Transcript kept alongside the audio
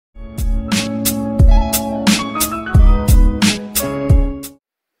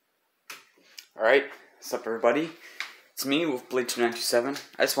What's up, everybody? It's me with Blade2927.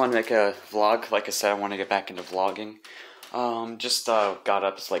 I just wanted to make a vlog. Like I said, I want to get back into vlogging. Just got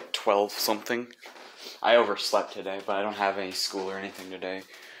up. It's like 12 something. I overslept today, but I don't have any school or anything today.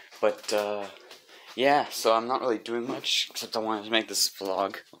 But yeah, so I'm not really doing much except I wanted to make this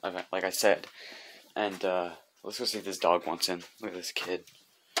vlog, like I said. And let's go see if this dog wants in. Look at this kid.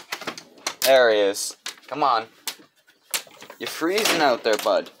 There he is. Come on. You're freezing out there,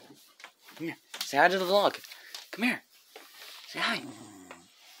 bud. Come here. Say hi to the vlog. Come here. Say hi.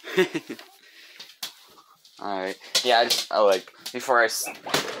 Alright. Yeah, I like, before I set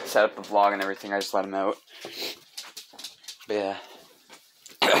up the vlog and everything, I just let him out. But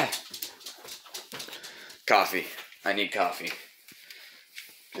yeah. Coffee. I need coffee.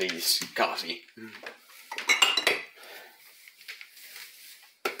 Please, coffee.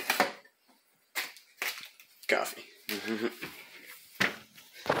 Coffee.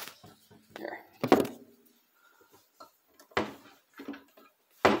 Here.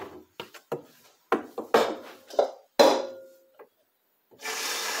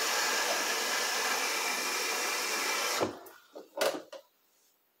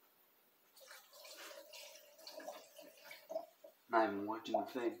 Not even watching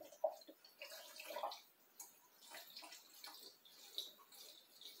the thing.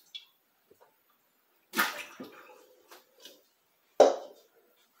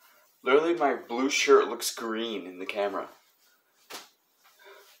 Literally, my blue shirt looks green in the camera.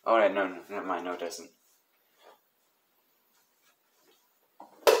 Oh, no, never mind. No, it doesn't.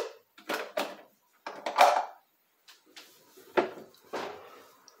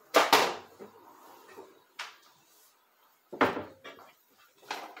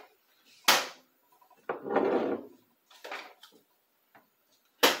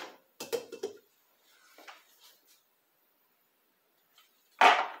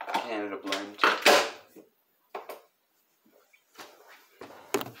 Canada blend.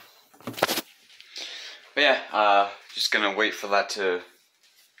 But yeah, just gonna wait for that to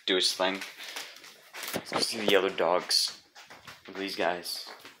do its thing. Let's go see the other dogs. Look at these guys.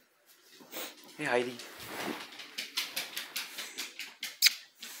 Hey, Heidi.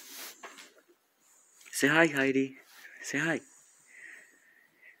 Say hi, Heidi. Say hi.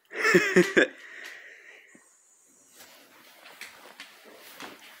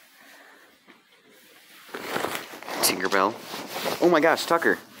 Tinkerbell. Oh my gosh,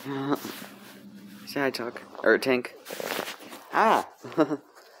 Tucker. Say hi, Tuck. Or Tank. Ah!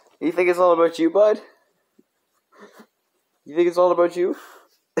 You think it's all about you, bud? You think it's all about you?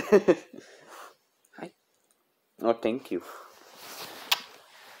 Hi. Oh, thank you.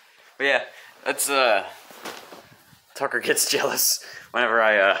 But yeah, that's, Tucker gets jealous whenever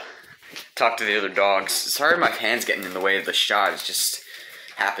I, talk to the other dogs. Sorry my hand's getting in the way of the shot. It just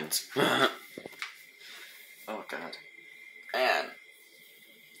happens. Oh, God. Man.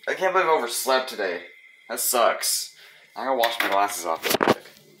 I can't believe I overslept today. That sucks. I'm gonna wash my glasses off real quick.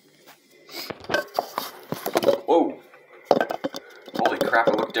 Whoa. Holy crap,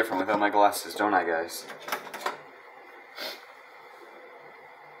 I look different without my glasses, don't I, guys?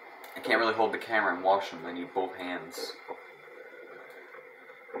 I can't really hold the camera and wash them. I need both hands.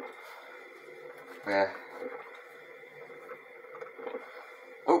 Yeah.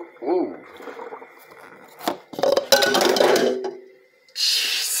 Oh, whoa.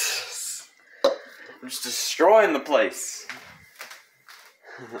 Jesus. I'm just destroying the place.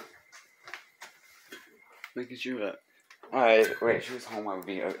 Making sure that. Alright, wait, if she was home, I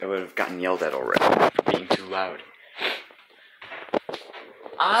would have gotten yelled at already for being too loud.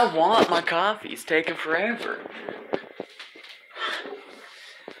 I want my coffee. It's taking forever.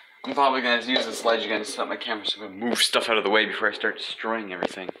 I'm probably gonna use this ledge again to set up my camera so I can move stuff out of the way before I start destroying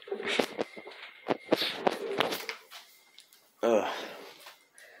everything. Ugh.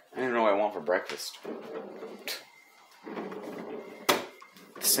 I don't know what I want for breakfast.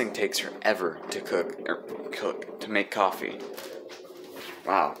 This thing takes forever to to make coffee.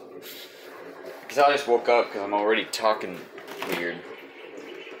 Wow. Because I just woke up because I'm already talking weird.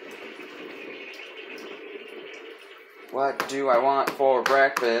 What do I want for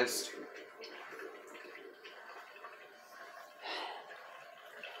breakfast?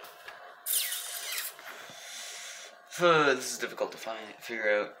 This is difficult to figure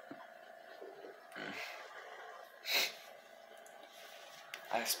out.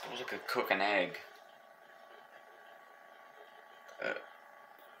 I suppose I could cook an egg.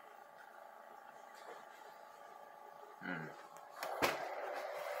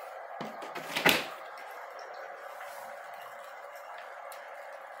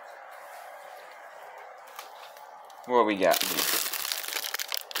 What we got?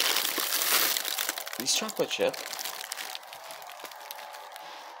 these chocolate chip?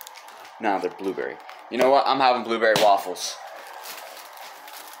 No, they're blueberry. You know what? I'm having blueberry waffles.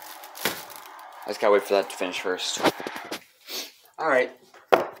 I just gotta wait for that to finish first. Alright.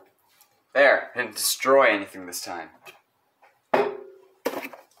 There. Didn't destroy anything this time.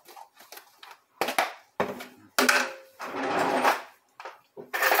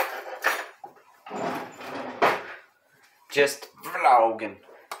 Just vlogging.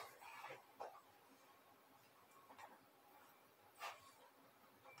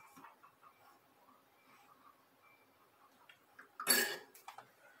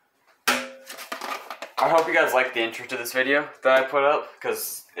 I hope you guys like the intro to this video that I put up,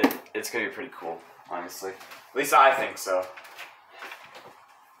 because it's going to be pretty cool, honestly. At least I think so.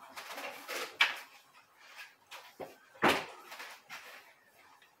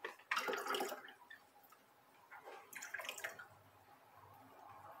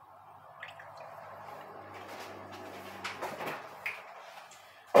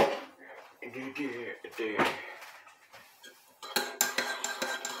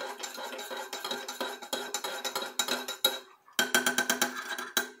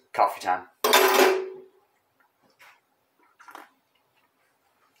 Coffee time.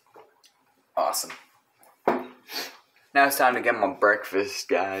 Awesome. Now it's time to get my breakfast,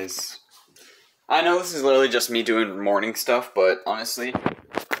 guys. I know this is literally just me doing morning stuff, but honestly,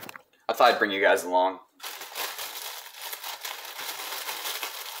 I thought I'd bring you guys along.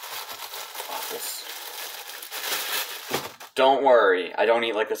 Waffles. Don't worry, I don't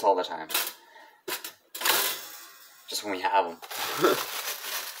eat like this all the time. Just when we have them.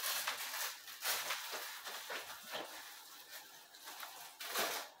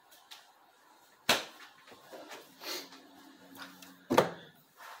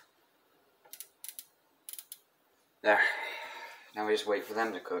 There. Now we just wait for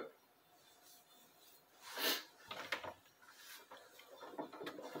them to cook.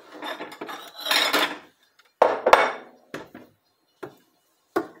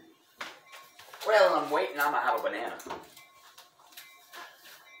 Well, I'm waiting. I'm gonna have a banana.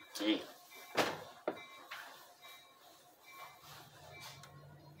 Gee.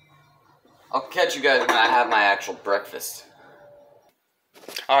 I'll catch you guys when I have my actual breakfast.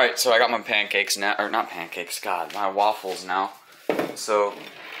 Alright, so I got my pancakes now, or not pancakes, God, my waffles now. So,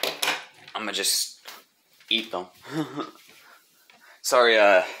 I'm gonna just eat them. Sorry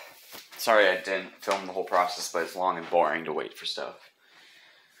I didn't film the whole process, but it's long and boring to wait for stuff.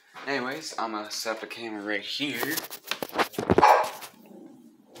 Anyways, I'm gonna set up the camera right here.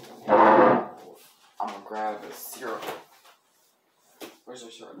 I'm gonna grab the syrup. Where's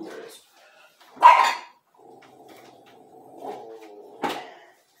the syrup? There it is.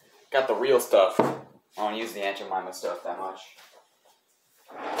 Got the real stuff. I don't use the Aunt Jemima stuff that much.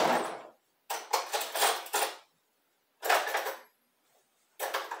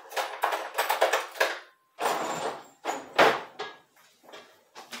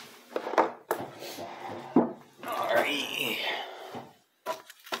 Alright.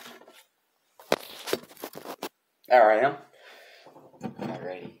 There I am.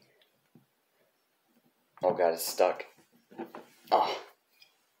 Alrighty. Oh god, it's stuck. Oh.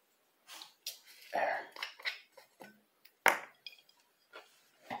 There.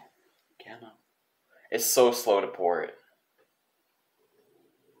 Come on. It's so slow to pour it.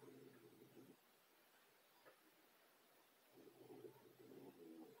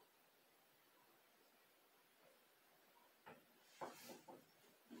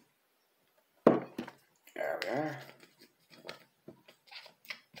 There we are.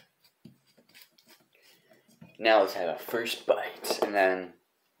 Now let's have a first bite, and then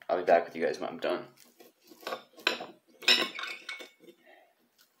I'll be back with you guys when I'm done.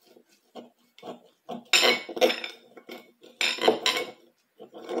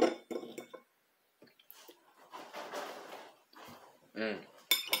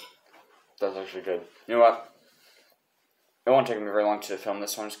 That's actually good. You know what? It won't take me very long to film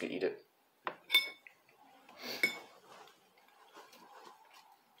this, so I'm just gonna eat it.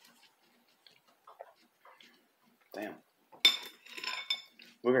 Damn.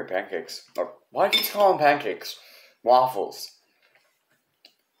 Blueberry pancakes. Or, why do you call them pancakes? Waffles.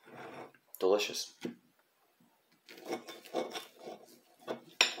 Delicious.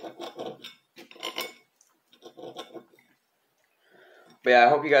 But yeah, I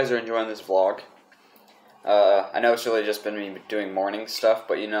hope you guys are enjoying this vlog. I know it's really just been me doing morning stuff,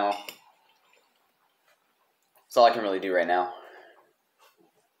 but you know, it's all I can really do right now.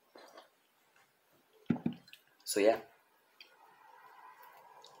 So yeah.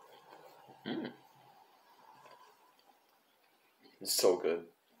 It's so good.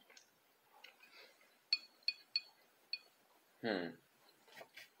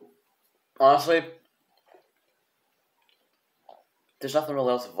 Honestly, there's nothing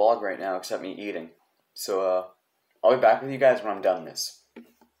really else to vlog right now except me eating. So, I'll be back with you guys when I'm done this.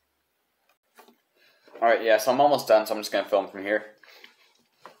 Alright, yeah, so I'm almost done, so I'm just gonna film from here.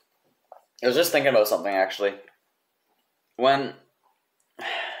 I was just thinking about something, actually. When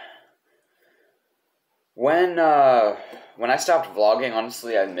I stopped vlogging,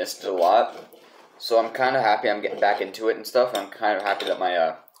 honestly, I missed it a lot. So I'm kind of happy I'm getting back into it and stuff. I'm kind of happy that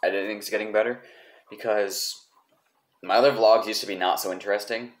my editing's getting better, because my other vlogs used to be not so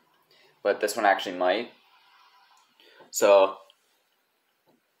interesting, but this one actually might. So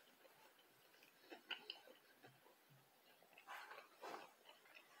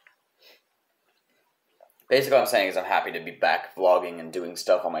basically what I'm saying is I'm happy to be back vlogging and doing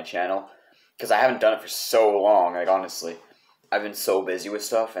stuff on my channel, because I haven't done it for so long. Like, honestly, I've been so busy with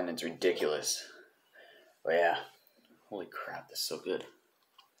stuff, and it's ridiculous. But yeah, holy crap, this is so good.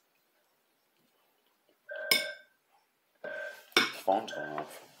 The phone's going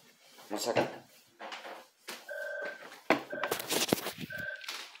off. 1 second.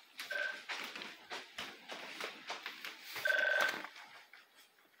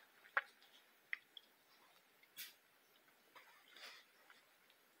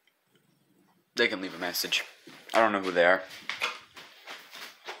 They can leave a message. I don't know who they are.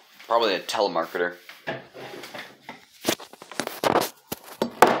 Probably a telemarketer.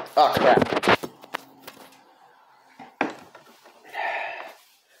 Oh, crap.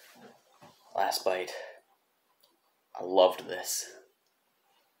 Last bite. I loved this.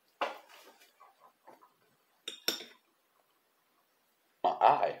 My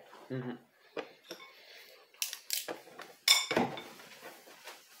eye.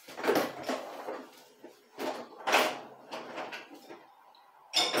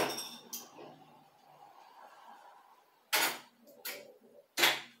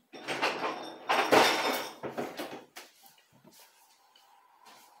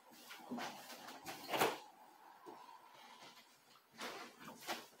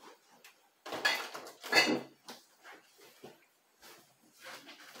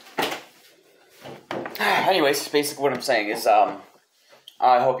 Anyways, basically what I'm saying is, I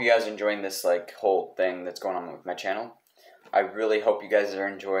hope you guys are enjoying this, like, whole thing that's going on with my channel. I really hope you guys are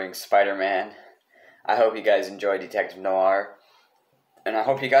enjoying Spider-Man. I hope you guys enjoy Detective Noir. And I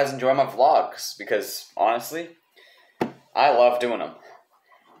hope you guys enjoy my vlogs, because, honestly, I love doing them.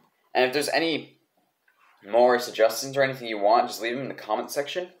 And if there's any more suggestions or anything you want, just leave them in the comment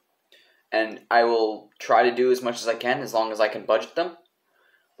section. And I will try to do as much as I can, as long as I can budget them.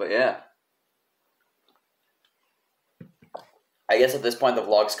 But yeah. I guess at this point the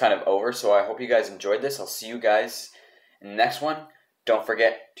vlog's kind of over, so I hope you guys enjoyed this. I'll see you guys in the next one. Don't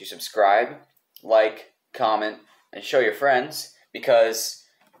forget to subscribe, like, comment, and show your friends, because,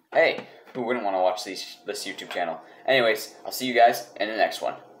 hey, who wouldn't want to watch this YouTube channel? Anyways, I'll see you guys in the next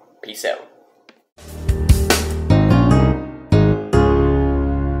one. Peace out.